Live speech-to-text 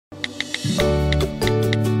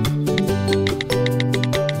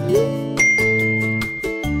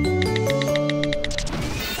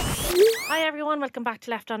Welcome back to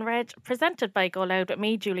Left on Red, presented by Go Loud with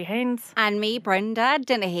me, Julie Haynes. And me, Brenda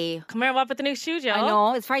Dennehy. Come here, what about the new studio? I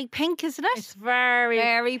know, it's very pink, isn't it? It's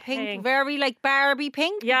very pink. Very like Barbie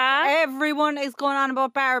pink. Yeah. Everyone is going on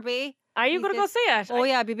about Barbie. Are you going to go see it? Oh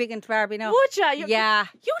yeah, I'd be big into Barbie now. Would you? Yeah.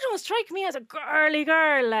 You don't strike me as a girly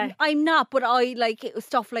girl. I'm not, but I like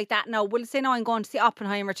stuff like that now. Well, say now I'm going to see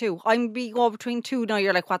Oppenheimer too. I'm be go between two now.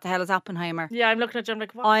 You're like, what the hell is Oppenheimer? Yeah, I'm looking at you. I'm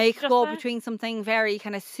like, what? I could go between something very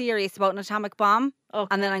kind of serious about an atomic bomb. Okay.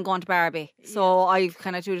 And then I'm going to Barbie. So I've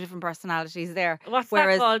kind of two different personalities there. What's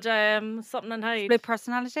that called? Something and Hyde. Split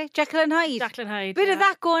personality? Jekyll and Hyde. Jekyll and Hyde. Bit of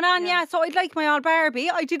that going on, yeah. So I'd like my old Barbie.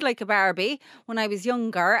 I did like a Barbie when I was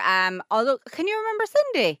younger. Although, can you remember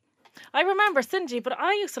Cindy? I remember Cindy, but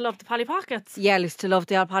I used to love the Polly Pockets. Yeah, I used to love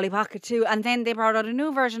the old Polly Pocket too. And then they brought out a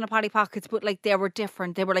new version of Polly Pockets, but like they were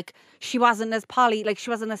different. They were like, she wasn't as Polly, like she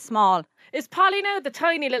wasn't as small. Is Polly now the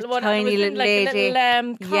tiny little one? Tiny little lady. Like a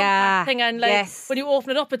little compact thing, and like when you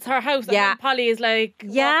open it up, it's her house. Yeah. And Polly is like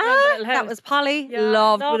that was Polly. Yeah,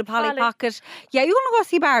 loved with a Polly Pocket. Yeah, you want to go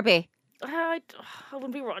see Barbie? I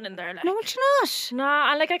wouldn't be running there. Like. No, would you not?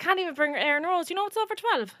 Nah, and like I can't even bring Aaron Rose. You know it's over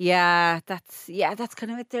 12. Yeah, that's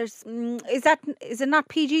kind of it. There's is it not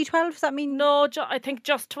PG-12? Does that mean? No, I think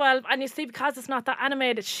just 12. And you see, because it's not that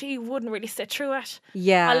animated, she wouldn't really sit through it.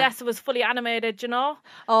 Yeah, unless it was fully animated, you know.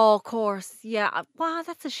 Oh, of course. Yeah. Wow,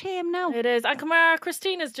 that's a shame now. It is. And come here,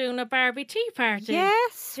 Christina's doing a Barbie tea party.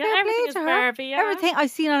 Yes, yeah, everything is Barbie. Yeah, everything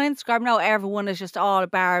I've seen on Instagram now, everyone is just all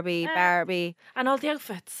Barbie, and all the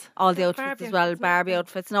outfits. All the outfits as well, Barbie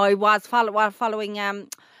outfits. Now I was following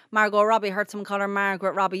Margot Robbie. Heard someone call her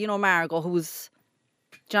Margaret Robbie. You know Margot, who's...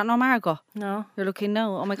 Do you not know Margot? No. You're looking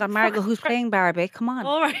now. Oh my God, Margot, who's playing Barbie? Come on.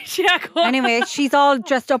 All right, yeah, go on. Anyway, she's all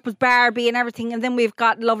dressed up as Barbie and everything. And then we've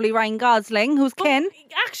got lovely Ryan Gosling, who's Ken.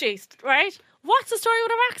 Actually, right? What's the story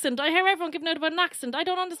with her accent? I hear everyone giving out about an accent. I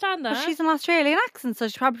don't understand that. Well, she's an Australian accent, so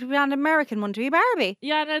she's probably be an American one to be Barbie.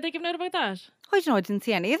 Yeah, and are they giving out about that? I don't know, I didn't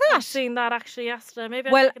see any of that. I've seen that actually yesterday. Maybe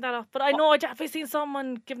I'm picking that up. But I know I've definitely seen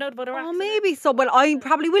someone giving out about her accent. Oh, maybe so. Well, I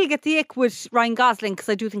probably will get the ick with Ryan Gosling because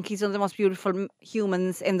I do think he's one of the most beautiful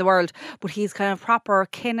humans in the world. But he's kind of proper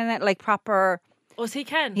kin in it, like proper... Oh, is he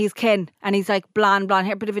Ken? He's Ken, and he's like blonde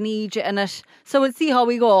hair, bit of an Egypt in it. So we'll see how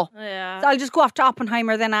we go. Yeah. So I'll just go off to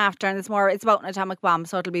Oppenheimer then after, and it's about an atomic bomb,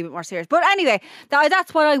 so it'll be a bit more serious. But anyway,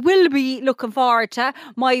 that's what I will be looking forward to.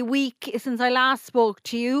 My week since I last spoke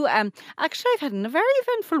to you. Actually, I've had a very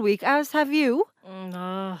eventful week, as have you.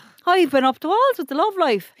 No. I've been up the walls with the love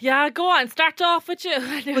life. Yeah, go on, start off with you.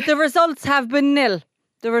 But the results have been nil.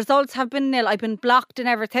 I've been blocked and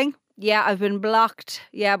everything. Yeah, I've been blocked.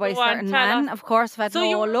 Yeah, by a certain man. Of course, I've had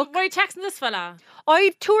no look. Were you texting this fella? I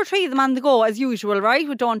had 2 or 3 of them on the go, as usual, right?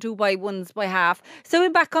 We don't do by ones by half. So we're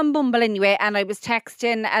back on Bumble anyway, and I was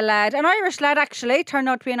texting a lad, an Irish lad actually, turned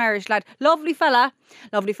out to be an Irish lad. Lovely fella.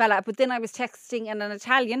 But then I was texting an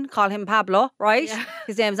Italian, call him Pablo, right? Yeah.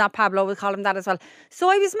 His name's not Pablo, we'll call him that as well. So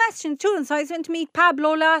I was messaging to him, so I was went to meet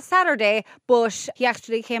Pablo last Saturday, but he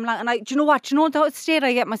actually came along, and do you know what? Do you know the state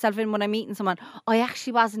I get myself in when I'm meeting someone? I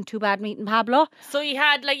actually wasn't too bad meeting Pablo. So you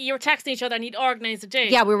were texting each other and you'd organised a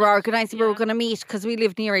date? Yeah, we were organising, we were going to meet, because we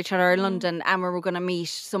lived near each other in London, and we were going to meet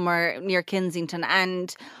somewhere near Kensington,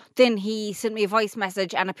 and then he sent me a voice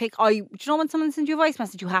message and a pic. Do you know when someone sends you a voice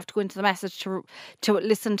message, you have to go into the message to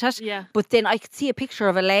listen to it? Yeah. But then I could see a picture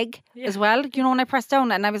of a leg as well, you know, when I pressed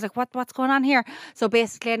down, and I was like, what's going on here? So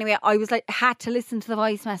basically, anyway, I was like, had to listen to the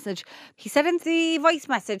voice message. He said in the voice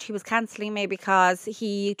message he was cancelling me because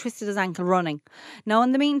he twisted his ankle running. Now,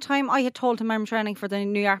 in the meantime, I had told him I'm training for the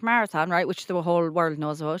New York Marathon, right, which the whole world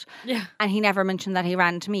knows about. Yeah. And he never mentioned that he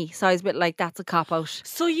ran to me. So I was a bit like, that's a cop-out.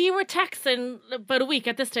 So you were texting about a week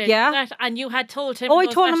at this stage? Yeah. And you had told him... Oh, I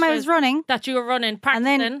told him I was running. That you were running,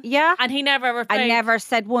 practicing. And then, and he never replied. I never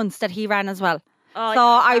said once that he ran as well. Oh, so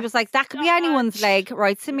I was like, that could be anyone's leg.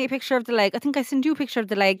 Right, send me a picture of the leg. I think I sent you a picture of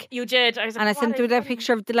the leg. You did. I was like, and I sent you a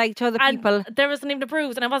picture of the leg to other people. There wasn't even a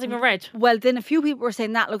bruise and it wasn't even red. Well, then a few people were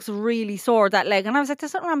saying that looks really sore, that leg. And I was like,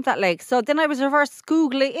 there's something wrong with that leg. So then I was reverse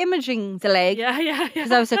Googling imaging the leg. Yeah.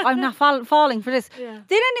 Because I was like, I'm not falling for this. Yeah.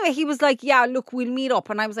 Then anyway, he was like, yeah, look, we'll meet up.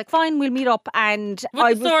 And I was like, fine, we'll meet up. And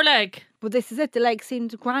with the sore leg? But this is it, the leg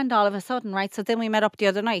seemed grand all of a sudden, right? So then we met up the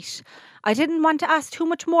other night. I didn't want to ask too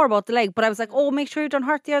much more about the leg, but I was like, oh, make sure you don't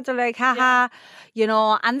hurt the other leg, haha, you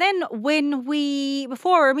know. And then before we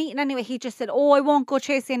were meeting anyway, he just said, oh, I won't go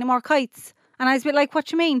chasing any more kites. And I was a bit like,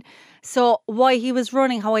 what you mean? So why he was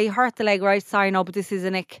running, how he hurt the leg, right? Sorry, no, but this is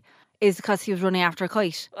a nick, is because he was running after a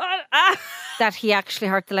kite. that he actually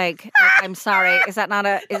hurt the leg. Like, I'm sorry. Is that not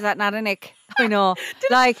a nick? I know.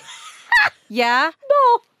 Like, yeah.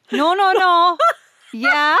 No.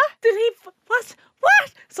 Yeah. Did he? What?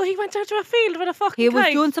 So he went out to a field with a fucking He was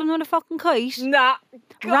kite? doing something with a fucking kite. Nah.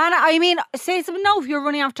 I mean, say something now if you're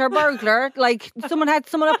running after a burglar. Like, someone had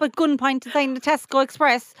someone up at gunpoint inside the Tesco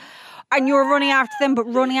Express and you were running after them, but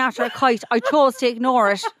running after a kite. I chose to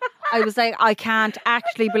ignore it. I was like, I can't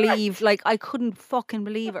actually believe, like, I couldn't fucking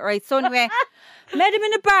believe it, right? So anyway, met him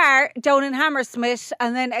in a bar down in Hammersmith,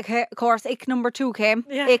 and then, of course, ick number 2 came.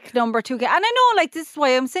 Yeah. Ick number 2 came. And I know, like, this is why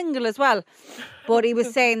I'm single as well. But he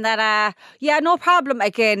was saying that, yeah, no problem.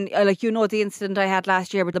 Again, like, you know the incident I had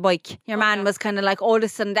last year with the bike. Your man was kind of like, oh,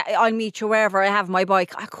 listen, I'll meet you wherever I have my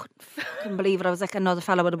bike. I couldn't fucking believe it. I was like, another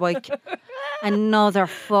fella with a bike. Another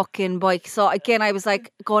fucking bike. So again, I was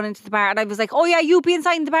like going into the bar and I was like, oh yeah, you be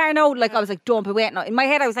inside the bar now. Like I was like, don't be waiting. In my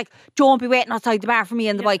head I was like, don't be waiting outside the bar for me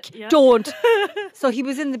and the bike. Yeah. Don't. So he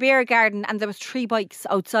was in the beer garden and there was 3 bikes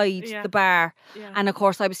outside Yeah. the bar. Yeah. And of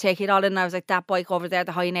course I was taking it all in and I was like, that bike over there,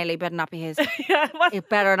 the High Nelly, better not be his. Yeah, what? It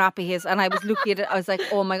better not be his. And I was looking at it, I was like,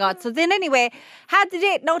 oh my God. So then anyway, had the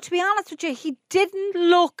date. Now to be honest with you, he didn't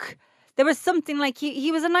look... There was something like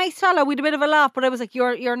he was a nice fella with a bit of a laugh, but I was like,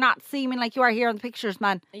 you're not seeming like you are here in the pictures,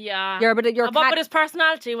 man. Yeah. But his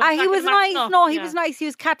personality was he was nice. up. No, he was nice. He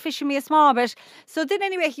was catfishing me a small bit. So then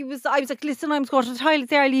anyway, I was like, listen, I'm going to the toilet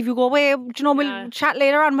there. I'll leave you go away. Do you know, we'll chat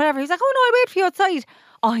later on, whatever. He was like, oh no, I'll wait for you outside.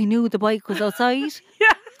 I knew the bike was outside.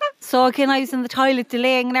 Yeah. So again, I was in the toilet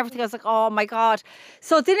delaying and everything. I was like, oh my God.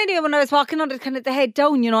 So then anyway, when I was walking under kind of the head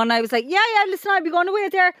down, you know, and I was like, yeah, listen, I'll be going away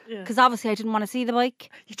there. Because obviously I didn't want to see the bike.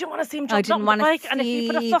 You didn't want to see him I jump didn't on the want bike. to And if he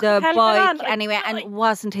put a see fucking the helmet bike on, like, anyway. And it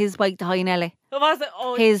wasn't his bike, the High Nelly. Was it?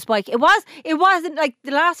 Oh, His bike. It wasn't like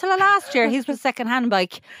the last fella last year. His was a second-hand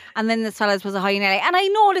bike. And then this fella's was a High Nelly. And I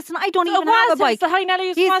know, listen, I don't even have a bike. The High Nelly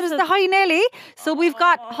His was the High Nelly. So we've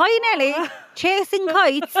got High Nelly chasing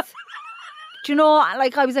kites. Do you know,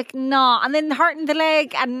 like I was like, nah. And then hurting the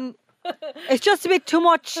leg and it's just a bit too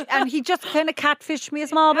much. And he just kind of catfished me a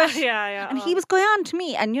small bit. Yeah. And he was going on to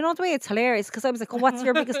me. And you know the way it's hilarious because I was like, oh, what's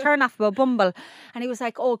your biggest turn off about Bumble? And he was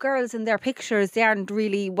like, oh, girls in their pictures, they aren't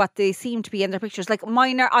really what they seem to be in their pictures. Like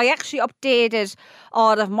mine are, I actually updated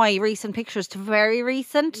all of my recent pictures to very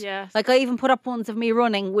recent. Yes. Like I even put up ones of me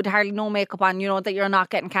running with hardly no makeup on, you know, that you're not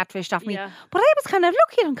getting catfished off me. Yeah. But I was kind of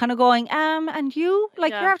looking at him kind of going, and you?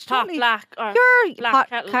 Like you're totally... Pot black. Or You're black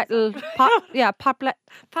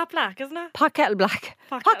pot black, isn't it? pot kettle black.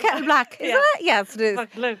 Pot kettle black. Isn't it? Yes, it is. Pot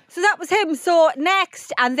blue. So that was him. So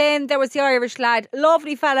next, and then there was the Irish lad,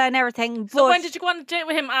 lovely fella and everything. So when did you go on a date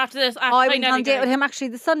with him after this? After I High went on Nelly a date with guy? him actually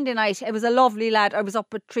the Sunday night. It was a lovely lad. I was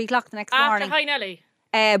up at 3 o'clock the next After morning. High Nelly.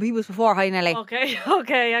 He was before High Nelly.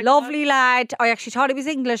 Okay. Lovely lad. I actually thought he was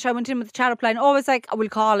English. I went in with the chat up line. I was like, I will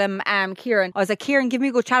call him Kieran. I was like, Kieran, give me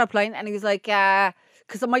a good chat up line. And he was like,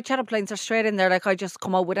 because my chat up lines are straight in there. Like I just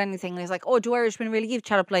come out with anything. And he's like, oh, do Irishmen really give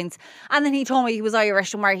chat up lines? And then he told me he was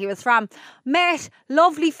Irish and where he was from. Met,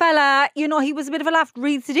 lovely fella. You know, he was a bit of a laugh.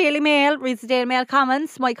 Reads the Daily Mail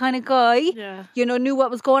comments. My kind of guy. Yeah. You know, knew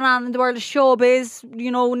what was going on in the world of showbiz.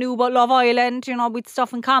 You know, knew about Love Island. You know, with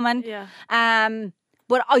stuff in common. Yeah.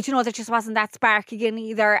 But you know, there just wasn't that spark again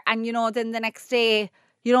either. And you know, then the next day,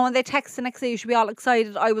 you know, when they text the next day, you should be all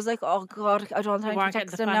excited. I was like, oh God, I don't think to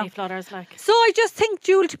text him now. Flutters, like. So I just think,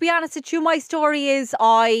 Jewel, to be honest with you, my story is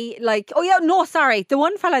the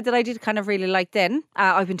one fella that I did kind of really like then,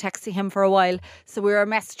 I've been texting him for a while. So we were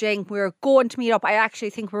messaging, we were going to meet up. I actually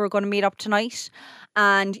think we were going to meet up tonight.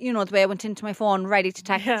 And you know, the way I went into my phone ready to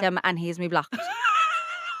text him and he has me blocked.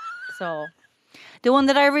 So the one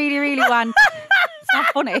that I really, really want. It's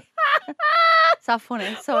not funny. It's not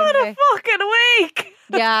funny. So What anyway. a fucking week!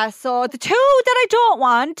 Yeah, so the 2 that I don't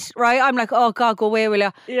want, right, I'm like, oh God, go away, will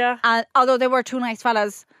you? Yeah. And although they were 2 nice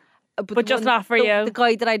fellas. But just not for you. The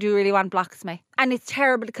guy that I do really want blocks me. And it's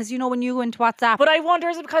terrible because, you know, when you go into WhatsApp. But I wonder,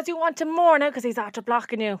 is it because you want him more now because he's after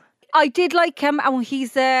blocking you? I did like him, and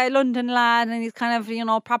he's a London lad, and he's kind of, you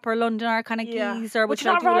know, proper Londoner kind of geezer, which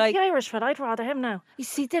I do like. The Irish fella, I'd rather him now. You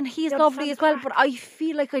see, then he's lovely as well, but I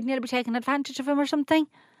feel like I'd nearly be taking advantage of him or something.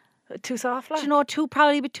 Too soft, like? Do you know,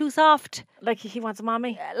 probably a bit too soft. Like he wants a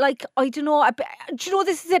mommy? Like, I don't know. Do you know,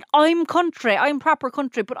 this is it. I'm country. I'm proper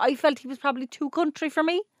country, but I felt he was probably too country for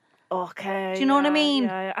me. Okay. Do you know what I mean?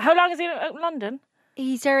 Yeah. How long is he out in London?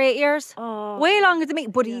 He's there 8 years. Oh. Way longer than me.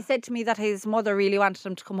 But he said to me that his mother really wanted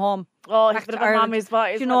him to come home. Oh, he's back a bit to of a Ireland. mommy's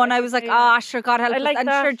boy. You know, and I was like, sure, God help us. like And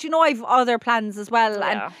that. sure, do you know, I've other plans as well. Yeah.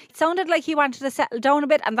 And it sounded like he wanted to settle down a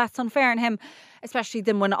bit, and that's unfair in him. especially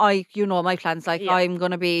then when my plans, like Yeah. I'm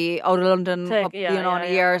going to be out of London, in a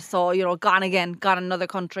year, so, gone another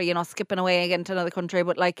country, skipping away again to another country,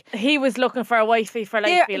 but like... He was looking for a wifey for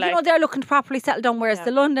life, they're looking to properly settle down, whereas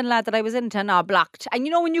the London lad that I was into, blocked. And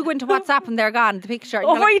when you go into WhatsApp and they're gone, the picture...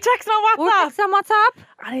 Oh, were you texting on We're WhatsApp? texting on WhatsApp.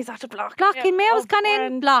 And he's after Blocking me, I was gone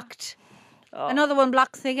in, blocked. Oh. Another one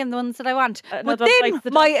blocks again, the ones that I want. But Another then, one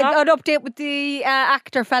bites the an update with the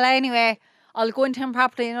actor fella anyway. I'll go into him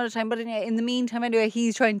properly another time, but in the meantime, anyway,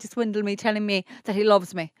 he's trying to swindle me, telling me that he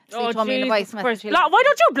loves me. So he told me in a voice message. Why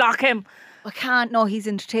don't you block him? I can't. No, he's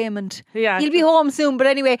entertainment. Yeah. He'll be home soon, but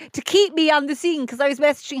anyway, to keep me on the scene, because I was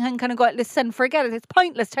messaging him kind of going, listen, forget it. It's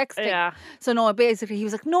pointless texting. Yeah. So no, basically he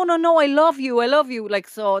was like, no, I love you. Like,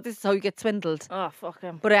 so this is how you get swindled. Oh, fuck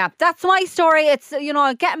him. But that's my story. It's,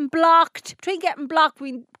 getting blocked,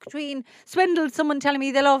 between swindled, someone telling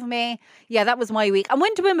me they love me. Yeah, that was my week. I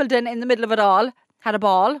went to Wimbledon in the middle of it all. Had a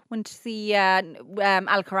ball. Went to see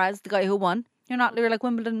Alcaraz, the guy who won. You're like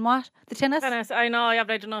Wimbledon, what? The tennis? I know, yeah,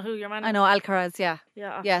 but I don't know who your man is. I know, Alcaraz, yeah.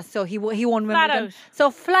 Yeah. Yeah, so he won Wimbledon. Flat out. So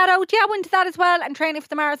flat out, yeah, went to that as well and training for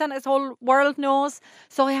the marathon, as the whole world knows.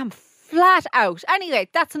 So I am flat out. Anyway,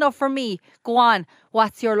 that's enough for me. Go on.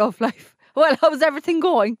 What's your love life? Well, how's everything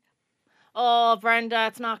going? Oh, Brenda,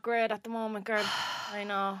 it's not great at the moment, girl. I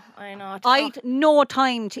know. I'd no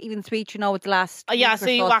time to even speak, with the last yeah, week so or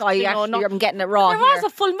you so, actually know. I'm getting it raw. There was a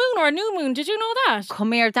full moon or a new moon. Did you know that?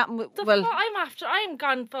 Come here, I'm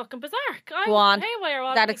gone fucking berserk. Go on.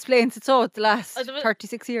 That explains it. So the last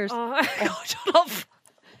 36 years. Oh, shut up.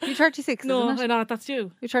 You're 36, no, isn't it? No, that's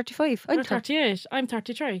you. You're 35. You're 38. I'm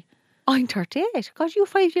 33. I'm 38. God, you're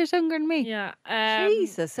 5 years younger than me. Yeah.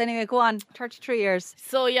 Jesus. Anyway, go on. 33 years.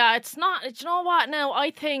 So, yeah, it's not... Do you know what now? I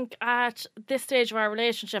think at this stage of our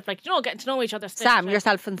relationship, like, getting to know each other... Sam,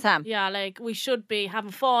 yourself and Sam. Yeah, like, we should be having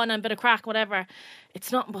fun and a bit of crack, whatever.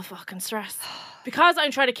 It's nothing but fucking stress. Because I'm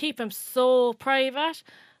trying to keep him so private...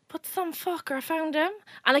 But some fucker found him.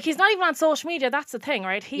 And like, he's not even on social media. That's the thing,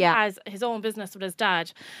 right? He has his own business with his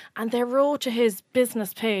dad. And they wrote to his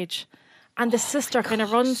business page. And the sister kind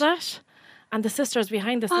of runs it. And the sister's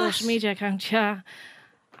behind the social media account, yeah.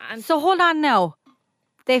 And so hold on now.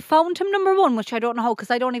 They found him, number one, which I don't know how,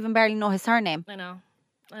 because I don't even barely know his surname. I know.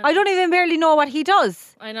 I don't even barely know what he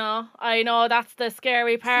does. I know. That's the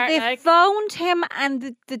scary part. So they found him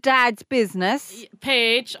and the dad's business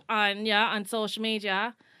page on social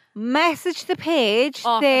media. Message the page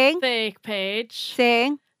off saying, a fake page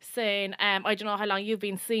saying, I don't know how long you've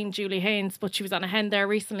been seeing Julie Haynes, but she was on a hen there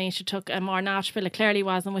recently. She took more Nashville. It clearly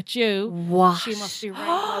wasn't with you. What? She must be ringing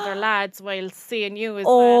other lads while seeing you as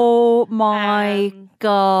well. Oh my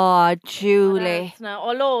God, Julie.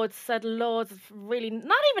 Loads of really,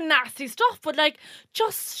 not even nasty stuff, but like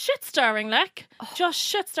just shit stirring, just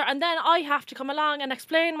shit stirring. And then I have to come along and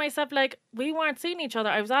explain myself, like, we weren't seeing each other.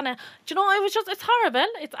 I was on it. Do you know, it's horrible.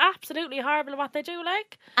 It's absolutely horrible what they do,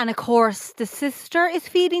 like. And of course, the sister is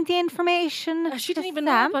feeding the information. She didn't even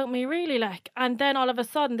know about me, really, like. And then all of a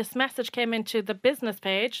sudden, this message came into the business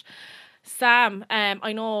page. Sam,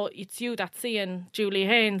 I know it's you that's seeing Julie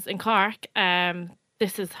Haynes in Cork.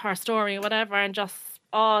 This is her story or whatever, and just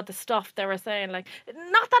all the stuff they were saying, like,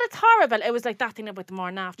 not that it's horrible. It was like that thing about the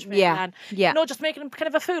more naft. And, just making him kind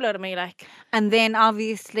of a fool out of me, like. And then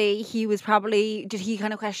obviously did he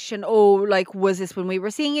kind of question, was this when we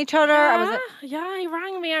were seeing each other? Yeah, or was it... he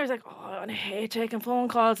rang me. I was like, I hate taking phone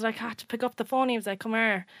calls. And I had to pick up the phone. He was like, come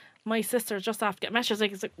here. My sister just after get messages.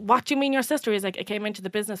 Like, he's like, what do you mean your sister? He's like, it came into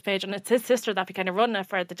the business page and it's his sister that be kind of running it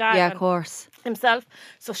for the dad. Yeah, of course. Himself.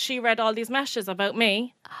 So she read all these messages about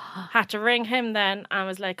me. Had to ring him then and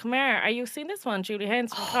was like, come here, are you seeing this one? Julie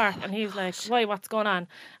Haynes from Cork. And he was like, why, what's going on?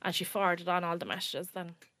 And she forwarded on all the messages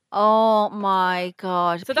then. Oh my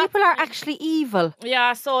God. So people are actually evil.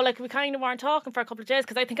 Yeah, so like we kind of weren't talking for a couple of days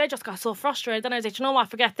because I think I just got so frustrated. Then I was like, you know what,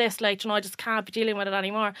 forget this. Like, I just can't be dealing with it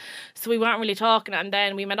anymore. So we weren't really talking. And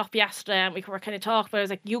then we met up yesterday and we were kind of talking. But I was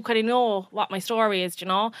like, you kind of know what my story is,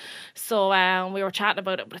 So we were chatting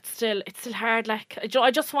about it. But it's still hard. Like,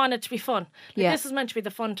 I just want it to be fun. Like, this is meant to be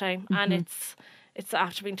the fun time. Mm-hmm. And it's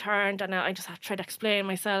after being turned, and I just have to try to explain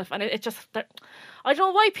myself, and it just, I don't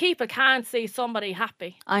know why people can't see somebody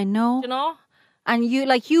happy. I know. And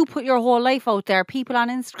you put your whole life out there. People on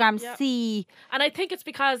Instagram see. And I think it's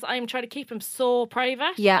because I'm trying to keep him so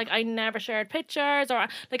private. Yeah. Like, I never shared pictures, or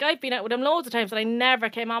like I've been out with him loads of times and I never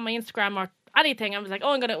came on my Instagram or anything. I was like,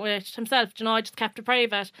 I'm going to with himself. I just kept it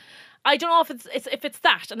private. I don't know if it's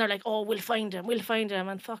that, and they're like, oh, we'll find him,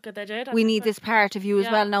 and fuck it, they did. We need this part of you as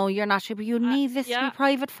well. No, you're not sure, but you need this to be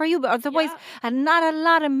private for you, but otherwise, and not a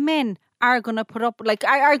lot of men are going to put up, like,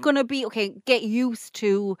 are going to be, okay, get used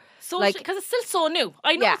to, like, because it's still so new.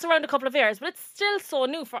 I know Yeah. it's around a couple of years, but it's still so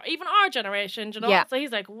new for even our generation, you know? Yeah. So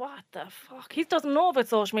he's like, what the fuck? He doesn't know about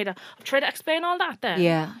social media. I've tried to explain all that then.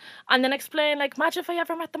 yeah. And then explain, like, imagine if I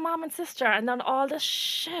ever met the mom and sister and then all this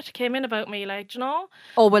shit came in about me, like, you know?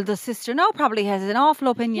 Oh, well, the sister now probably has an awful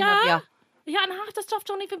opinion of you. Yeah, and half the stuff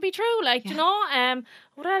don't even be true, like, you know?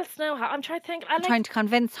 What else now? I'm trying to think. Trying to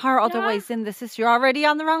convince her otherwise than the sister. You're already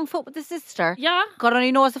on the wrong foot with the sister. Yeah. God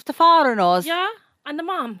only knows if the father knows. Yeah, and the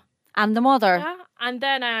mom. And the mother. Yeah, and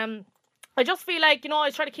then I just feel like, you know, I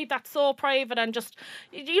try to keep that so private and just,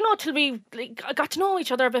 you know, till we got to know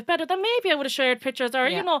each other a bit better, then maybe I would have shared pictures or,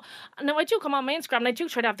 you know. Now, I do come on my Instagram and I do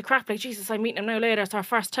try to have the crap, like, Jesus, I'm meeting him now later. It's our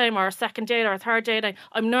first time or a second date or a third date.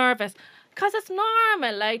 I'm nervous. Because it's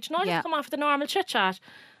normal, like, you know, I just come off the normal chit-chat.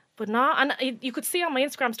 But no, and you could see on my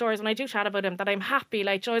Instagram stories when I do chat about him that I'm happy,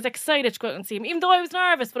 like, you know, I was excited to go out and see him, even though I was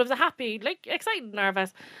nervous, but I was happy, like, excited,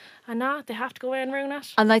 nervous. And now they have to go away and ruin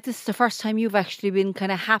it. And like, this is the first time you've actually been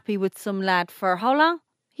kind of happy with some lad for how long?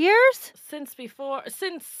 Years? Since before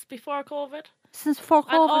COVID. Since before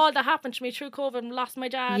COVID? And all that happened to me through COVID, lost my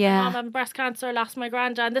dad, my mum having breast cancer, lost my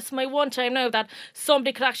granddad. And this is my one time now that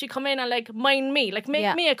somebody could actually come in and, like, mind me, like,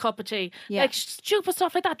 make me a cup of tea. Yeah. Like, stupid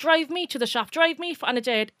stuff like that, drive me to the shop, drive me on a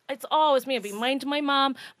date. It's always me. I'll be minding my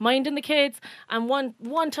mum, minding the kids. And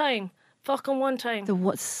one time, fucking one time.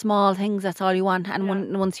 The small things, that's all you want.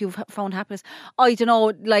 And once you've found happiness, I don't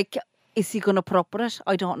know, like, is he going to put up with it?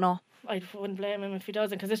 I don't know. I wouldn't blame him if he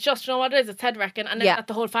doesn't, because it's just, you know what it is, it's head wrecking, and then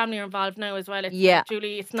the whole family are involved now as well. It's like,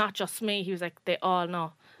 Julie, it's not just me. He was like, they all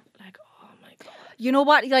know. Like, oh my God. You know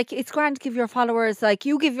what? Like, it's grand to give your followers, like,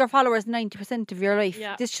 you give your followers 90% of your life.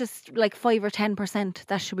 Yeah. This just like 5 or 10%.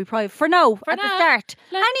 That should be private. For now, at the start.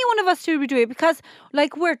 Like, any one of us should be doing it because,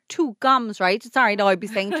 like, we're two goms, right? Sorry, no, I'd be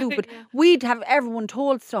saying two, but we'd have everyone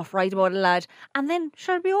told stuff, right, about a lad, and then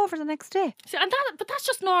sure it'll be over the next day. See, but that's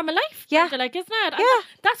just normal life. Yeah. Like, isn't it? And Yeah.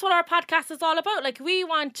 that's what our podcast is all about. Like, we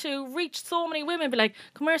want to reach so many women, be like,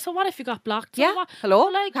 come here, so what if you got blocked? So Yeah. what? Hello?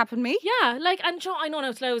 So, like, Happened to me. Yeah, like, and I know now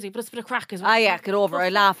it's lousy, but it's a bit of crack as well. Ah, yeah, get over it. I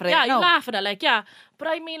laugh at it. Yeah, No. you laugh at it, like, yeah. But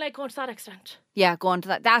I mean, like, going to that extent. Yeah, go on to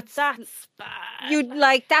that. That's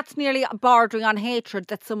bad. That's nearly bordering on hatred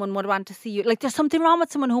that someone would want to see you. Like, there's something wrong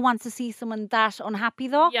with someone who wants to see someone that unhappy,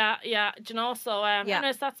 though. Yeah. Do you know? So,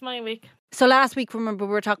 anyways, that's my week. So last week, remember,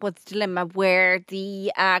 we were talking about the dilemma where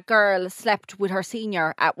the girl slept with her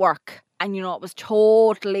senior at work. And, you know, it was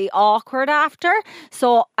totally awkward after.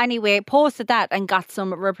 So anyway, posted that and got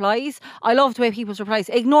some replies. I love the way people's replies.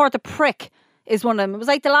 Ignore the prick is one of them. It was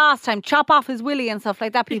like the last time. Chop off his willy and stuff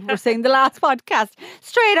like that. People were saying the last podcast.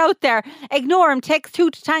 Straight out there. Ignore him. Takes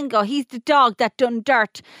two to tango. He's the dog that done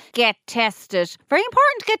dirt. Get tested. Very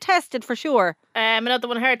important to get tested for sure. Another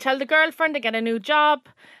one here. Tell the girlfriend to get a new job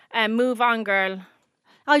and move on, girl.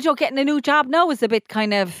 I don't getting a new job now is a bit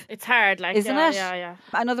kind of... It's hard, like, isn't it? Yeah.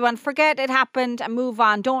 Another one, forget it happened and move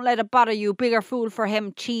on. Don't let it bother you. Bigger fool for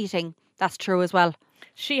him cheating. That's true as well.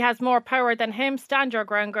 She has more power than him. Stand your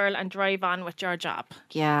ground, girl, and drive on with your job.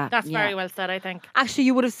 Yeah. That's very well said, I think. Actually,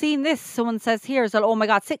 you would have seen this. Someone says here, so, oh my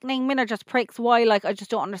God, sickening. Men are just pricks. Why? Like, I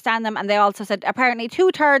just don't understand them. And they also said, apparently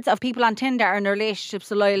 2/3 of people on Tinder are in relationships,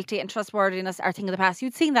 so loyalty and trustworthiness are a thing of the past.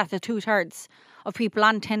 You'd seen that, the 2/3 of people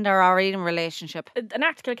on Tinder are already in a relationship. An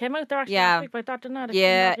article came out there actually last week about that, didn't it?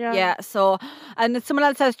 Yeah. So, and someone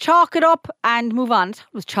else says, chalk it up and move on. It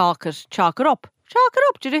was chalk it up. Chalk it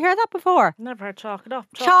up. Did you hear that before? Never heard chalk it up.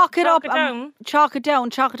 Chalk it up. Down. Chalk it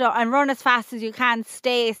down. And run as fast as you can.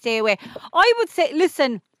 Stay away. I would say,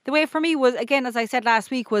 listen, the way for me was, again, as I said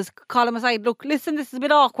last week, was call him aside. Look, listen, this is a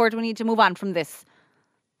bit awkward. We need to move on from this.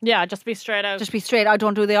 Yeah, just be straight out. Just be straight. I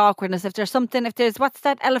don't do the awkwardness. If there's, what's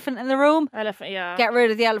that elephant in the room? Elephant, yeah. Get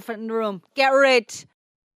rid of the elephant in the room. Get rid.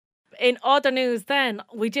 In other news then,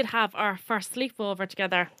 we did have our first sleepover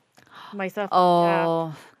together. Myself.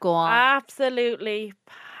 Oh, go on. Absolutely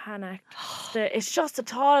panicked. It's just the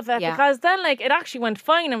thought of it because then, like, it actually went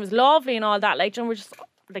fine and was lovely and all that. Like, and we're just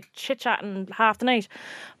like chit-chatting half the night.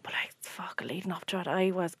 But like, fuck, leading up to it, I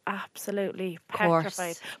was absolutely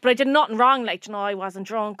petrified. But I did nothing wrong, like, you know, I wasn't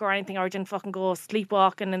drunk or anything, or I didn't fucking go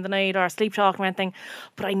sleepwalking in the night or sleep talking or anything.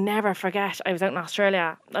 But I never forget, I was out in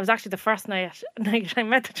Australia. I was actually the first night I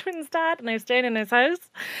met the twins' dad, and I was staying in his house.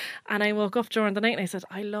 And I woke up during the night and I said,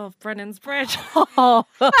 I love Brennan's bread. Oh.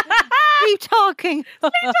 Sleep talking. I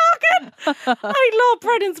love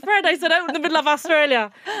Brennan's bread. I said, out in the middle of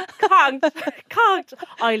Australia. Conked.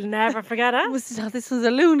 I'll never forget it. This was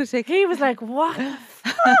a lunatic. He was like, what?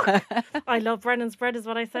 I love Brennan's bread is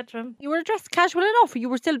what I said to him. You were dressed casual enough, or you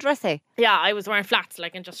were still dressy? Yeah, I was wearing flats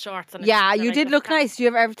like and just shorts. And Yeah, you did look nice. Do you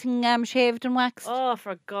have everything shaved and waxed? Oh,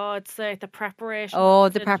 for God's sake, the preparation. Oh,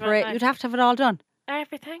 the preparation. You'd have to have it all done.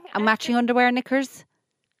 Everything. And matching underwear, knickers?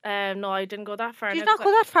 No, I didn't go that far. Did you not go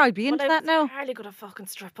that far? I'd be into that now. I'm hardly going to fucking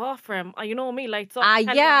strip off for him. You know me, lights up.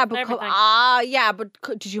 Yeah, but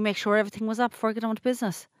did you make sure everything was up before you get on to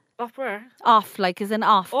business? Up where? Off, like as in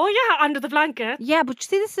off. Oh yeah, under the blanket. Yeah, but you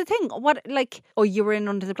see, this is the thing. What, like, you were in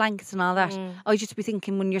under the blankets and all that. I used to be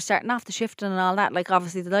thinking when you're starting off the shift and all that, like,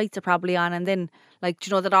 obviously the lights are probably on, and then, like, do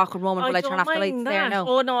you know that awkward moment where I turn off the lights there now?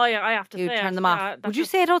 Oh no, I have to you say turn them off. Would you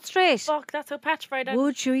say it out straight? Fuck, that's how petrified I am.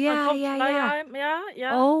 Would you? Yeah.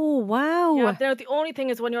 Yeah. Oh, wow. Yeah, now the only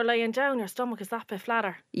thing is when you're laying down, your stomach is that bit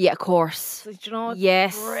flatter. Yeah, of course. So, you know,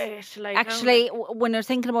 yes. Great to lay Actually, down. when you're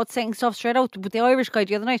thinking about saying stuff straight out, with the Irish guy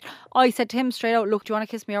the other night, I said to him straight out, look, do you want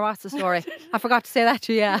to kiss me or what's the story? I forgot to say that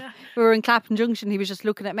to you, yeah. We were in Clapham Junction, he was just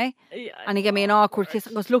looking at me, and he gave me an awkward kiss.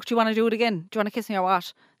 He goes, look, do you want to do it again? Do you want to kiss me or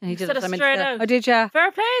what? And he did it. Straight out. I did, yeah.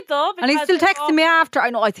 Fair play though. And he's still texting me after. I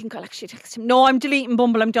know, I think I'll actually text him. No, I'm deleting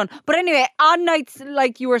Bumble, I'm done. But anyway, on nights,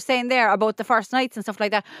 like you were saying there about the first nights and stuff like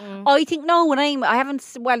that, I think no,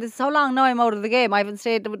 it's so long now I'm out of the game. I haven't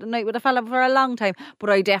stayed the night with a fella for a long time, but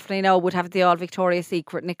I definitely know would have the all Victoria's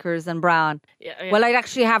Secret knickers and bra on. Yeah. Well, I'd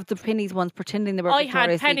actually have the pennies ones pretending they were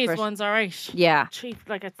Victoria's Secret. I had pennies ones, alright. Yeah. Cheap,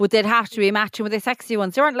 like it's... But they'd have to be matching with the sexy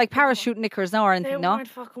ones. They weren't like parachute knickers now or anything, no? They weren't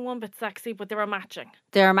fucking one bit sexy, but they were matching.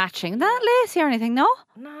 They're matching. Not lacy or anything, no?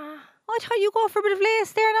 Nah. I thought you go for a bit of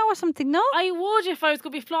lace there now or something, no? I would if I was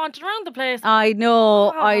going to be flaunting around the place. I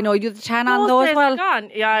know. You have the tan on though as well. Gone.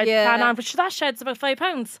 Yeah, tan on, but that sheds about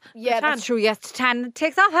 £5. Yeah, that's true. Yes, tan. It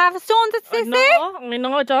takes off half a stone, that's this day. I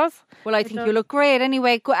know it does. Well, I think you look great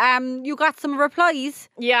anyway. You got some replies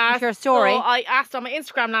to your story. So I asked on my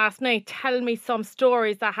Instagram last night, tell me some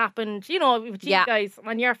stories that happened, with you guys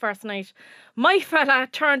on your first night. My fella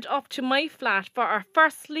turned up to my flat for our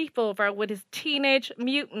first sleepover with his Teenage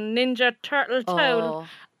Mutant Ninja Turtle towel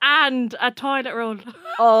and a toilet roll.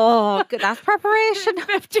 Oh, good. That's preparation.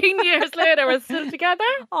 15 years later, we're still together.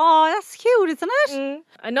 Oh, that's cute, isn't it?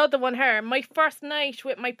 Another one here. My first night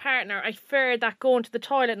with my partner, I feared that going to the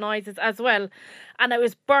toilet noises as well. And I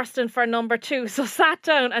was bursting for number 2. So sat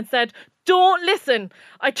down and said, don't listen.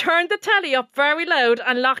 I turned the telly up very loud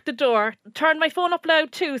and locked the door. Turned my phone up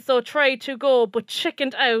loud too, so tried to go, but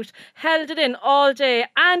chickened out. Held it in all day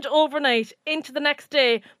and overnight. Into the next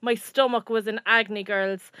day, my stomach was in agony,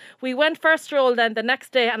 girls. We went for a stroll then the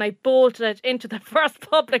next day and I bolted it into the first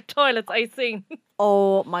public toilets I seen.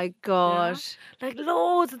 Oh my God. Yeah. Like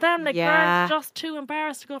loads of them, girls just too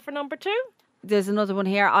embarrassed to go for number 2. There's another one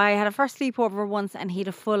here. I had a first sleepover once and he had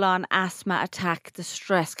a full-on asthma attack. The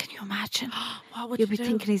stress. Can you imagine? What would You'd be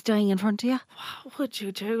thinking he's dying in front of you. What would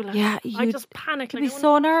you do? I just panic. You'd be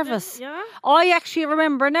so nervous. Yeah. I actually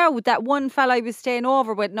remember now that one fella I was staying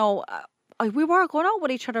over with. We were going out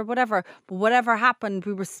with each other, whatever. But whatever happened,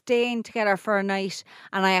 we were staying together for a night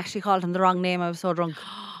and I actually called him the wrong name. I was so drunk.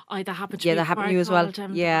 That happened to me. Yeah, that happened to you as well.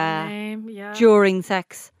 Yeah. During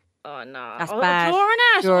sex. Oh no, that's bad.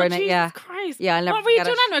 During it, Jesus Christ. Yeah, I'll never what were you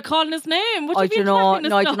forget doing anyway? Calling his name? I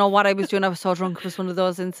don't know what I was doing. I was so drunk. It was one of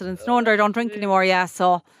those incidents. No wonder I don't drink anymore. Yeah,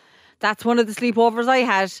 so that's one of the sleepovers I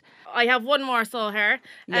had. I have one more here.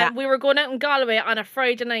 We were going out in Galway on a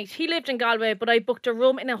Friday night. He lived in Galway, but I booked a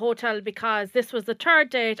room in a hotel because this was the third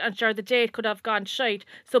date and sure the date could have gone shite,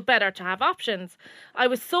 so better to have options. I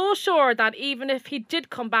was so sure that even if he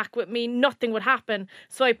did come back with me, nothing would happen.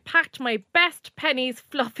 So I packed my best pennies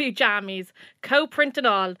fluffy jammies, cow print and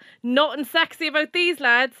all. Nothing sexy about these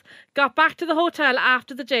lads. Got back to the hotel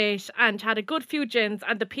after the date and had a good few gins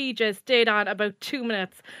and the PJs stayed on about 2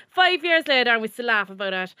 minutes. 5 years later and we still laugh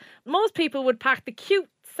about it. Most people would pack the cute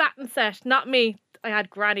satin set, not me. I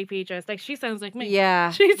had granny PJs. Like, she sounds like me.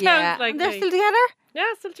 Yeah. She sounds like and they're me. still together? Yeah,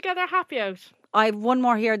 still together, happy out. I have one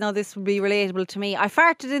more here. Now, this would be relatable to me. I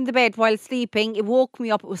farted in the bed while sleeping. It woke me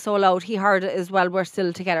up. It was so loud. He heard it as well. We're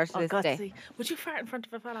still together to this day. Would you fart in front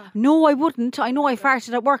of a fella? No, I wouldn't. I know I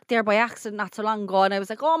farted at work there by accident not so long ago. And I was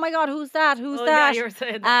like, oh my God, who's that? Who's that? Yeah, you were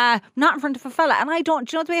saying that. Not in front of a fella. And do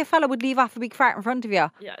you know the way a fella would leave off a big fart in front of you?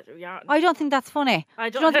 Yeah. I don't think that's funny. Do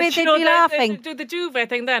you know the way they'd be laughing? Do the duvet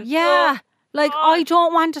thing then. Yeah. I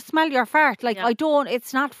don't want to smell your fart.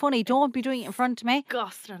 It's not funny. Don't be doing it in front of me.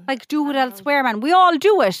 Disgusting. Do it elsewhere, man. We all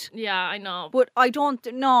do it. Yeah, I know. But I don't,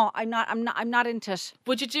 no, I'm not into it.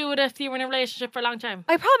 Would you do it if you were in a relationship for a long time?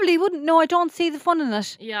 I probably wouldn't. No, I don't see the fun in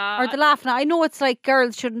it. Yeah. Or the laughing. I know it's like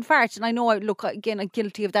girls shouldn't fart. And I know, I'm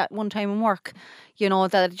guilty of that one time in work,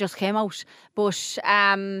 that it just came out. But,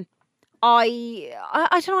 I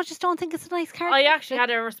don't know, I just don't think it's a nice character. I actually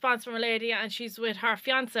had a response from a lady, and she's with her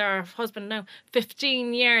fiance or husband now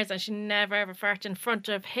 15 years, and she never ever farted in front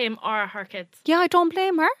of him or her kids. Yeah, I don't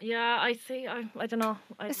blame her. Yeah, I see. I don't know.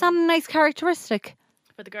 It's not a nice characteristic.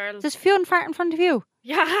 For the girls. Does Fionn fart in front of you?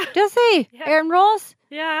 Yeah. Does he? Yeah. Aaron Ross?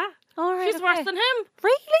 Yeah. All right. She's worse than him.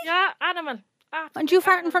 Really? Yeah, animal. And you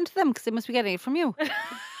fart in front of them because they must be getting it from you. They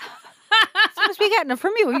must be getting it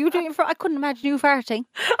from you. You doing it for? I couldn't imagine you farting.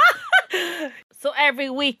 So every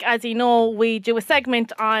week, as you know, we do a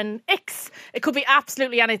segment on icks. It could be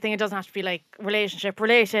absolutely anything. It doesn't have to be like relationship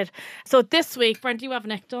related. So this week, Brenda, you have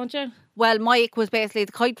an ick, don't you? Well, my ick was basically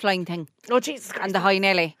the kite flying thing. Oh, Jesus Christ. And the high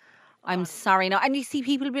Nelly. I'm sorry now. And you see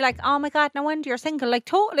people be like, oh my God, no wonder you're single. Like,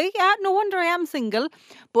 totally, yeah, no wonder I am single.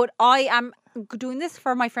 But I am doing this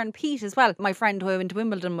for my friend Pete as well. My friend who I went to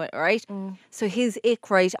Wimbledon with, right? So his ick,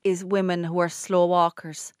 right, is women who are slow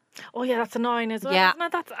walkers. Oh yeah, that's annoying as well. Yeah. Isn't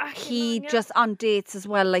it? That's actually He annoying, yeah. just on dates as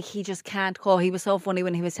well, like he just can't go. He was so funny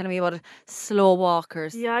when he was telling me about it. Slow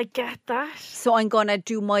walkers. Yeah, I get that. So I'm gonna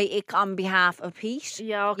do my ick on behalf of Pete.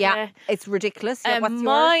 Yeah, okay. Yeah, it's ridiculous. Yeah, what's yours?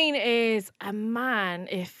 Mine is a man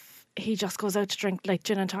if he just goes out to drink like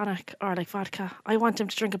gin and tonic or like vodka. I want him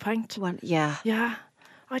to drink a pint. Yeah. Yeah.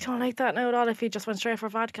 I don't like that now at all if he just went straight for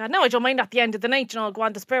vodka. No, I don't mind at the end of the night, you know, go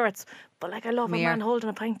on the spirits. But like I love a man holding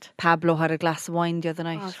a pint. Pablo had a glass of wine the other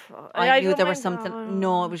night. I knew there was something.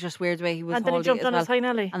 No, it was just weird the way he was holding it. And then he jumped on his high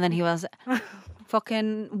Nelly. And then he was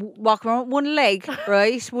fucking walking around with one leg,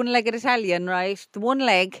 right? One-legged Italian, right? The one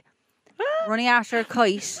leg running after a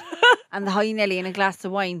kite and the high Nelly in a glass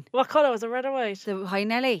of wine. What colour was it, red or white? The high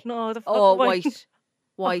Nelly? No, the white.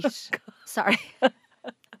 White. Sorry.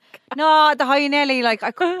 No, the high Nelly, like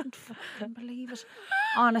I couldn't fucking believe it.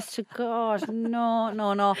 Honest to God,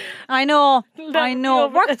 no. I know.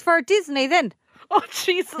 Worked for Disney then. Oh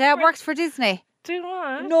Jesus! Yeah, it works for Disney. Do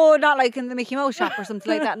what? No, not like in the Mickey Mouse shop or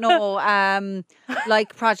something like that. No,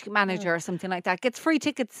 like project manager or something like that. Gets free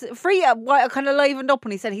tickets, free. I kind of livened up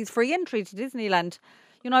when he said he's free entry to Disneyland.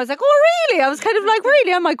 You know, I was like, oh, really? I was kind of like,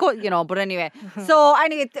 really? I'm like, you know, but anyway. So,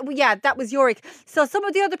 anyway, yeah, that was your ick. So, some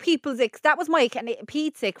of the other people's icks, that was my ick. And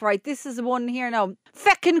Pete's ick, right? This is the one here now.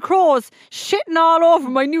 Feckin' crows shitting all over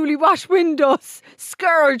my newly washed windows.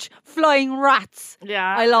 Scourge, flying rats.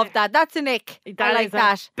 Yeah. I love that. That's an ick. I like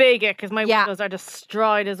that. Big ick, because my windows are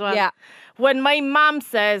destroyed as well. Yeah. When my mum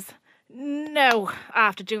says no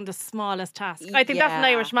after doing the smallest task. I think that's an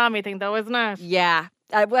Irish mommy thing, though, isn't it? Yeah.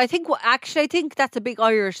 I think that's a big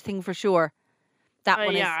Irish thing for sure. That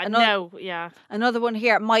one is. Another one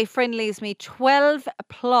here. My friend leaves me 12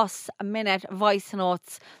 plus minute voice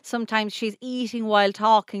notes. Sometimes she's eating while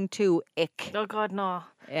talking to. Ick. Oh God, no.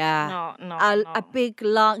 Yeah. No. A big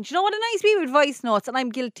long. Do you know what annoys me with voice notes? And I'm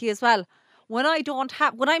guilty as well. When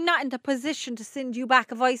I'm not in the position to send you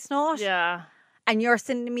back a voice note. Yeah. And you're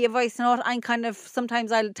sending me a voice note, I'm kind of,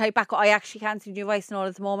 sometimes I'll type back, I actually can't send you a voice note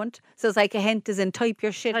at the moment. So it's like a hint as in type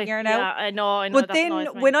your shit here now. Yeah, I know. But then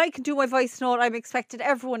when I can do my voice note, I'm expected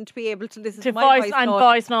everyone to be able to listen to my voice note.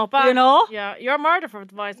 Voice note back. You know? Yeah, you're murder for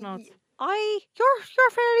the voice notes. You're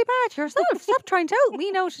fairly bad yourself. Stop trying to out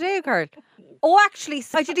me now today, girl. Oh, actually,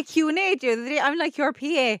 I did a Q&A the other day. I'm like your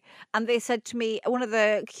PA. And they said to me, one of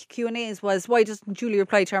the Q&As was, why doesn't Julie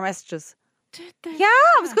reply to our messages? Did they? Yeah,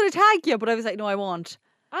 I was going to tag you, but I was like, no, I won't.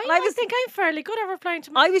 I think I'm fairly good at replying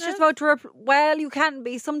to messages. I was just about to well, you can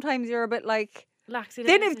be. Sometimes you're a bit like... Laxy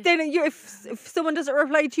then if someone doesn't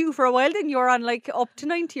reply to you for a while, then you're on like up to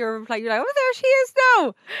 90 or reply. You're like, oh, there she is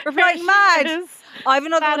now. Replying mad. I have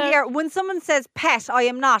another one here. When someone says pet, I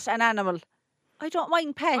am not an animal. I don't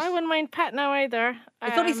mind pet. I wouldn't mind pet now either.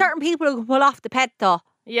 It's only certain people who can pull off the pet though.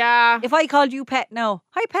 Yeah. If I called you pet, no.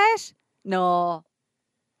 Hi pet. No.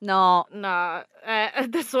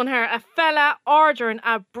 This one here. A fella ordering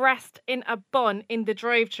a breast in a bun in the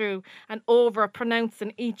drive-thru and over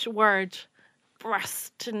pronouncing each word.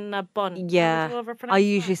 Breast in a bun. Yeah. I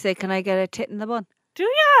usually say, can I get a tit in the bun? Do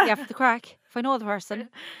you? Yeah, for the crack. If I know the person.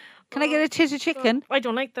 Can I get a tit of chicken? I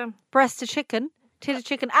don't like them. Breast of chicken. Tit of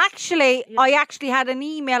chicken. Actually, I actually had an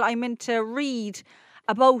email I meant to read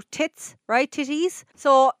about tits, right? Titties.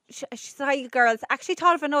 So she said, hi girls, actually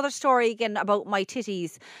thought of another story again about my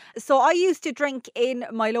titties. So I used to drink in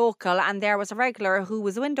my local and there was a regular who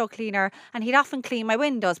was a window cleaner and he'd often clean my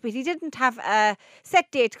windows, but he didn't have a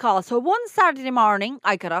set date to call. So one Saturday morning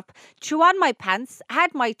I got up, threw on my pants,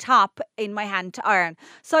 had my top in my hand to iron.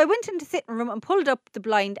 So I went into the sitting room and pulled up the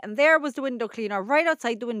blind and there was the window cleaner right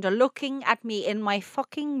outside the window looking at me in my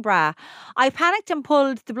fucking bra. I panicked and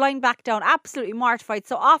pulled the blind back down, absolutely mortified.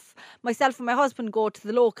 So off myself and my husband go to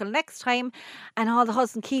the local buckle next time. And all the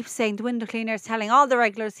husband keeps saying, the window cleaner is telling all the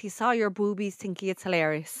regulars he saw your boobies, thinking it's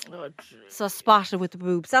hilarious. Oh, So spotted with the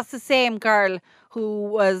boobs. That's the same girl who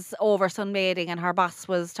was over sunbathing and her boss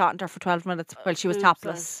was talking to her for 12 minutes while she was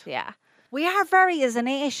topless. Yeah. We are very, as a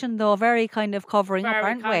nation though, very kind of covering up,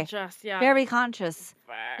 aren't conscious, we? yeah. Very conscious.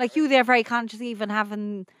 Like you, they're very conscious, even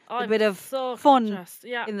having a bit of so fun conscious,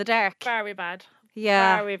 yeah. in the dark. Very bad.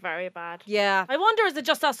 Yeah. Very, very bad. Yeah. I wonder, is it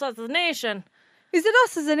just us as a nation? Is it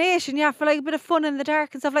us as a nation, yeah, for like a bit of fun in the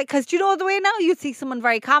dark and stuff like, because do you know the way now you'd see someone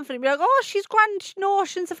very confident, be like, oh, she's grand,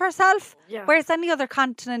 notions of herself. Yeah. Whereas any other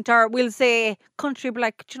continent, or we'll say country, be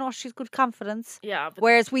like, do you know, she's good confidence. Yeah. But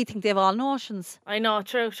Whereas we think they have all notions. I know,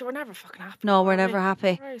 true. So we're never fucking happy. No, we're are never we?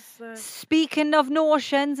 happy. Speaking of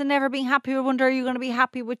notions and never being happy, I wonder, are you going to be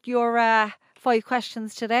happy with your 5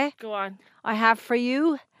 questions today? Go on. I have for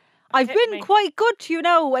you. I've Hit been me. quite good to you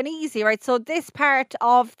now and easy, right? So this part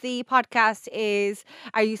of the podcast is,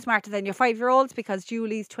 are you smarter than your 5-year-olds? Because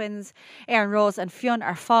Julie's twins, Erin Rose and Fionn,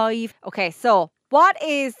 are 5. Okay, so what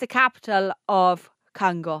is the capital of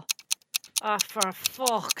Congo? Oh, for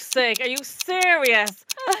fuck's sake. Are you serious?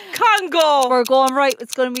 Congo! We're going right.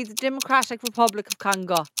 It's going to be the Democratic Republic of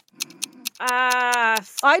Congo. I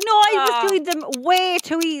know I was doing them way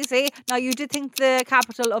too easy. Now, you did think the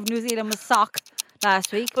capital of New Zealand was Sock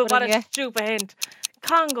last week. But what anyway. a stupid hint.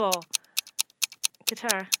 Congo.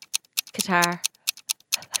 Qatar.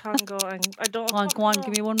 Congo. And I don't Go on,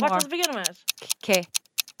 give me one what more. does it begin with?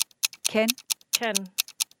 Ken.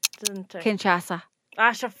 Didn't it? Kinshasa.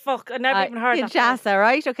 Ah, sure, fuck. I never even heard that. Kinshasa,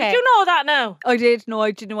 right? Okay. Did you know that now? I did. No,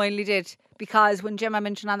 I genuinely did. Because when Gemma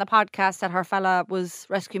mentioned on the podcast that her fella was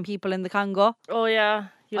rescuing people in the Congo, Oh, yeah.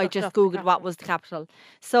 You I looked just up the Googled what capital. was the capital.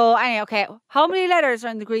 So, anyway, okay. How many letters are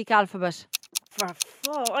in the Greek alphabet? For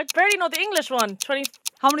fuck. I barely know the English one. 20,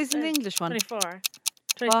 How many is in the English one? 24.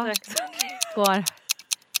 26. Go on.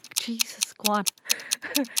 Jesus, go on.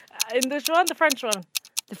 English one, the French one.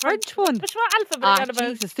 The French one. Which one alphabet are you on about?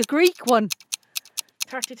 Jesus. The Greek one.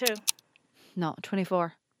 32. No,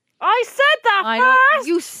 24. I said that I know. first!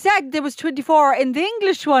 You said there was 24 in the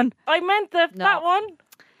English one. I meant that one.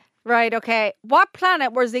 Right, okay. What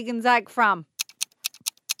planet were Zig and Zag from?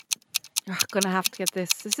 You're going to have to get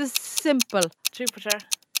this. This is simple. Jupiter.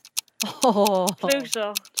 Oh,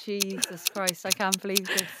 Pluto. Jesus Christ. I can't believe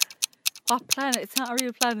this. What planet? It's not a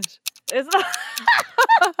real planet. Is it?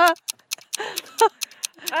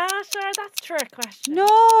 Sure, that's a trick question. No,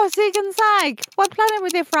 Zig and Zag. What planet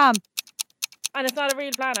were they from? And it's not a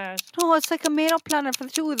real planet. No, it's like a made-up planet for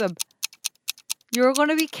the two of them. You're going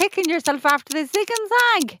to be kicking yourself after this. Zig and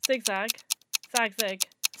Zag. Zigzag. Zag.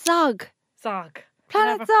 Zog. Zog.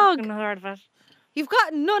 Planet Never Zog. fucking heard of it. You've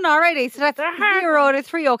got none already, so that's They're hard 0 to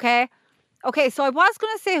 3, okay? Okay, so I was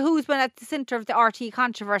going to say who's been at the centre of the RT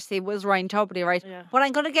controversy was Ryan Tubridy, right? Yeah. But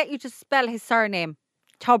I'm going to get you to spell his surname.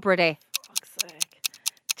 Tubridy. Fuck's sake.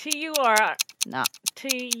 T-U-R. No.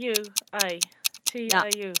 T-U-I.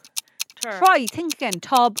 T-I-U. Tur. Try, think again.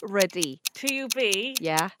 Tubridy. T-U-B.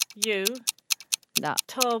 Yeah. U. No.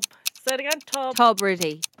 Tub. Say it again. Tub.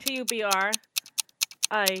 Tubridy. T-U-B-R.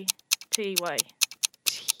 I-T-Y.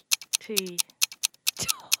 T.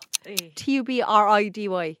 E.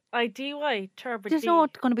 Tubridy. I-D-Y. Turbidee. There's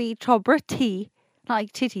not going to be Tubridy,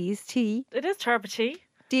 like titties. T. It is turbidee.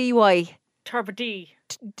 D-Y. Turbidee.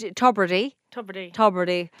 Tubridy. Turbidee.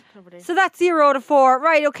 Tubridy. Turbidee. So that's 0 to 4.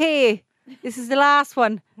 Right, okay. This is the last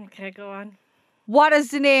one. Okay, go on. What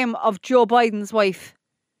is the name of Joe Biden's wife?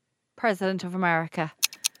 President of America.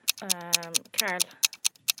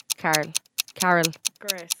 Carol.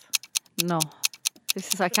 Grace. No.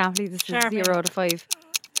 I can't believe this is Charmaine. 0 to 5.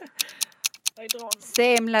 I don't.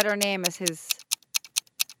 Same letter name as his.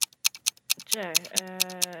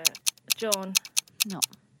 Joan. No.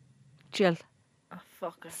 Jill. Oh,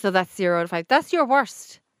 fuck it. So that's 0 to 5. That's your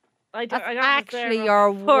worst. That's I got actually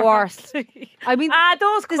your worst. I mean,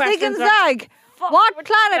 those the Zig and questions are Zag. What fucking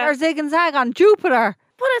planet are ridiculous. Zig and Zag on? Jupiter.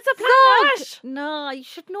 But it's a planet. Zag. No, you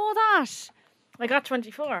should know that. I got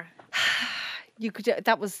 24. You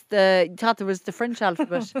thought there was the French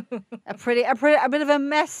alphabet. a bit of a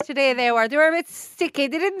mess today they were. They were a bit sticky.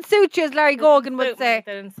 They didn't suit you, as Larry Gogan would say.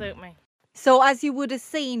 They didn't suit me. So as you would have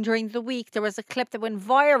seen during the week, there was a clip that went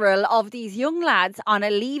viral of these young lads on a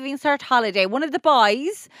Leaving Cert holiday. One of the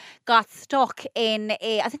boys got stuck in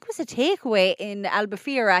I think it was a takeaway in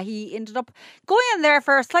Albufeira. He ended up going in there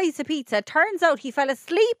for a slice of pizza. Turns out he fell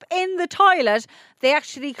asleep in the toilet. They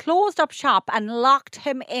actually closed up shop and locked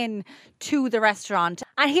him in to the restaurant.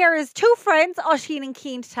 And here is 2 friends, Oisin and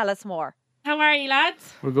Keane, to tell us more. How are you,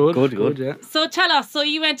 lads? We're good. Good. Yeah. So tell us, so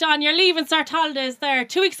you went on your Leaving Cert holidays there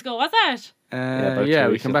 2 weeks ago, was it?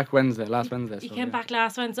 We came back last Wednesday. You came back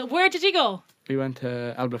last Wednesday. Where did you go? We went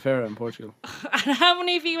to Albufeira in Portugal. And how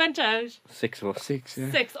many of you went out? 6 of us. 6,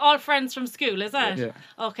 yeah. 6, all friends from school, is it? Yeah.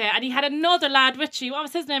 Okay, and you had another lad with you. What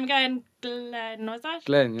was his name again? Glenn, was that?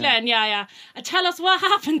 Glenn, yeah. Glenn, yeah. And tell us what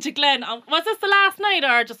happened to Glenn. Was this the last night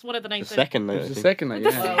or just one of the nights? The second night, It was the second night,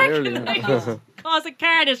 The yeah. second Early, night. yeah. Causing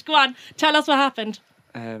carnage. Go on, tell us what happened.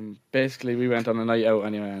 Basically, we went on a night out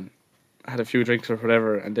anyway and had a few drinks or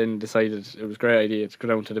whatever, and then decided it was a great idea to go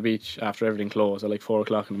down to the beach after everything closed at like 4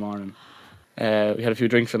 o'clock in the morning. We had a few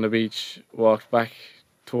drinks on the beach, walked back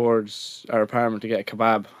towards our apartment to get a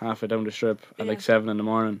kebab halfway down the strip at like 7 in the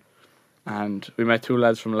morning, and we met 2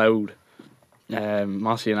 lads from Loud,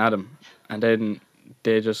 Mossy and Adam, and then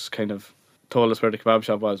they just kind of told us where the kebab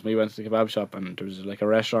shop was. We went to the kebab shop and there was like a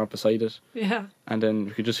restaurant beside it, and then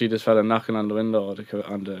we could just see this fella knocking on the window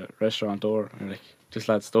on the restaurant door, and we were like, this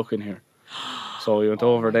lad's stuck in here. So we went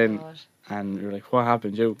over then. God. And we were like, what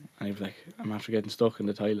happened, you? And he was like, I'm after getting stuck in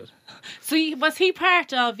the toilet. So was he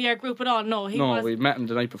part of your group at all? No, we met him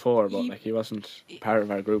the night before, but he wasn't part of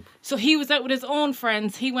our group. So he was out with his own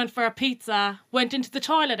friends. He went for a pizza, went into the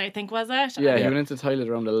toilet, I think, was it? Yeah, he went into the toilet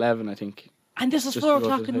around 11, I think. And this was Just 4 to go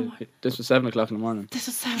o'clock to in the the- morning. This was 7 o'clock in the morning. This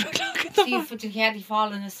was 7 o'clock in the morning. Had he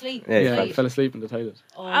fallen asleep? Yeah, I fell asleep in the toilet.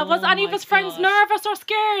 Was any of his friends nervous or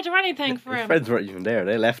scared or anything for His him? friends weren't even there.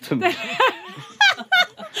 They left him.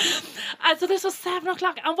 And so this was 7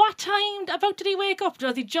 o'clock. And what time about did he wake up?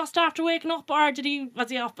 Was he just after waking up, or was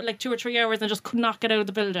he up like 2 or 3 hours and just could not get out of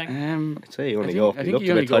the building? I'd say he only I go up. think He looked he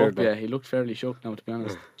a only bit got tired. up, yeah. He looked fairly shook now, to be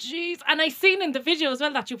honest. Jeez, and I seen in the video as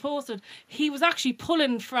well that you posted, he was actually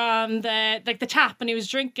pulling from the tap, and he was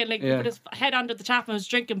drinking, like, he put his head under the tap and was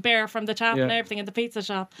drinking beer from the tap and everything in the pizza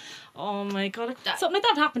shop. Oh my God, something like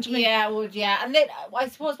that happened to me. Yeah, it would, yeah. And then I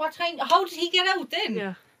suppose how did he get out then?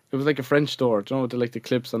 Yeah. It was like a French door, do you know, with the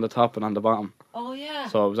clips on the top and on the bottom. Oh yeah.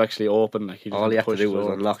 So it was actually open. Like, All he had to push do the was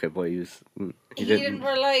door. unlock it, but he didn't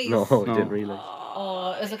realise. No, he didn't realise.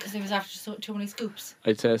 Oh, is it because he was after too many scoops?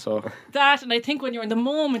 I'd say so. That, and I think when you're in the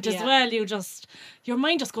moment as well, your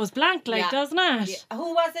mind just goes blank, like, doesn't it? Yeah.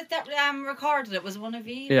 Who was it that recorded it? Was it one of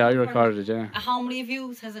you? Yeah, I recorded it, yeah. How many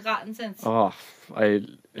views has it gotten since? Oh, it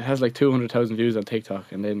has like 200,000 views on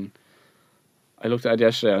TikTok, and then I looked at it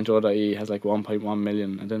yesterday on Joe.ie, has like 1.1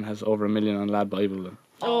 million, and then has over 1 million on Lad Bible.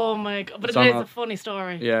 Oh my God, but It's it is on a funny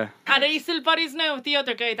story. Yeah. And are you still buddies now with the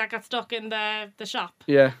other guy that got stuck in the shop?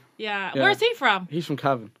 Yeah. Yeah. Yeah. Where's he from? He's from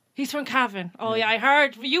Cavan. He's from Cavan. Oh yeah, I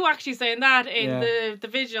heard you actually saying that in the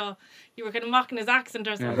video. You were kind of mocking his accent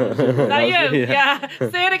or something. Yeah. Is that you? Yeah.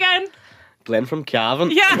 Say it again. Glenn from Cavan.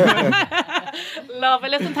 Yeah. Love it.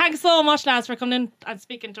 Listen, thanks so much, lads, for coming in and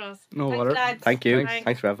speaking to us. No Thanks, water. lads. Thank you. Thanks.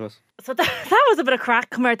 Thanks for having us. So that was a bit of crack.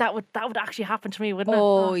 Come here, that would actually happen to me, wouldn't it?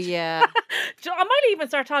 Oh yeah. Do you know, I might even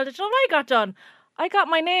start telling. Do you know what I got done? I got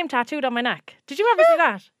my name tattooed on my neck. Did you ever see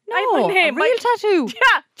that? I have my name. a real tattoo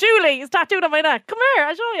Yeah, Julie is tattooed on my neck. Come here,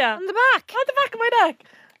 I'll show you. on the back. On the back of my neck.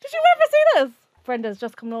 Did you ever see this? Brenda's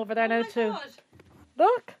just coming over there now too. God.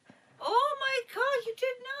 Look. Oh my God, you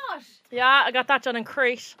did not. Yeah, I got that done in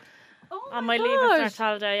Crete Oh on my my leaving God. cert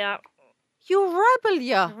holiday, yeah. You rebel,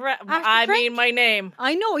 yeah. I drink? mean my name.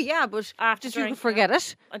 I know, yeah, but After just you drink, could forget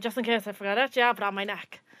it. Just in case I forgot it, yeah, but on my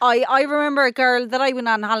neck. I remember a girl that I went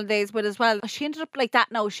on holidays with as well. She ended up like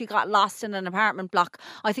that now. She got lost in an apartment block.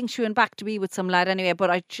 I think she went back to be with some lad anyway,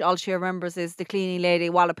 but all she remembers is the cleaning lady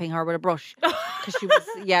walloping her with a brush. Because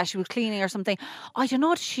she was cleaning or something. I don't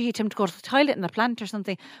know, did she attempt to go to the toilet in the plant or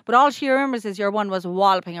something? But all she remembers is your one was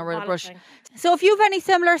walloping her with a brush. So if you have any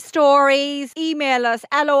similar stories, email us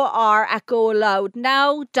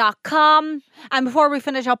lor@goloudnow.com. And before we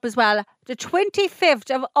finish up as well, the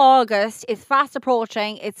 25th of August is fast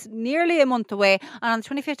approaching. It's nearly a month away. And on the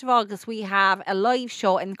 25th of August, we have a live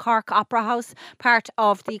show in Cork Opera House, part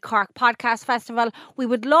of the Cork Podcast Festival. We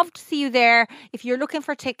would love to see you there. If you're looking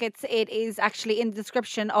for tickets, it is actually in the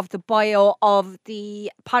description of the bio of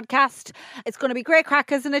the podcast. It's going to be great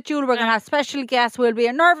crack, isn't it, Jules? We're going to have special guests. We'll be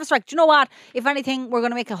a nervous wreck. Do you know what? If anything, we're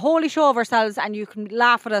going to make a holy show of ourselves and you can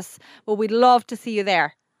laugh at us. But we'd love to see you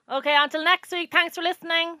there. Okay, until next week. Thanks for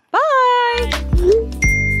listening. Bye.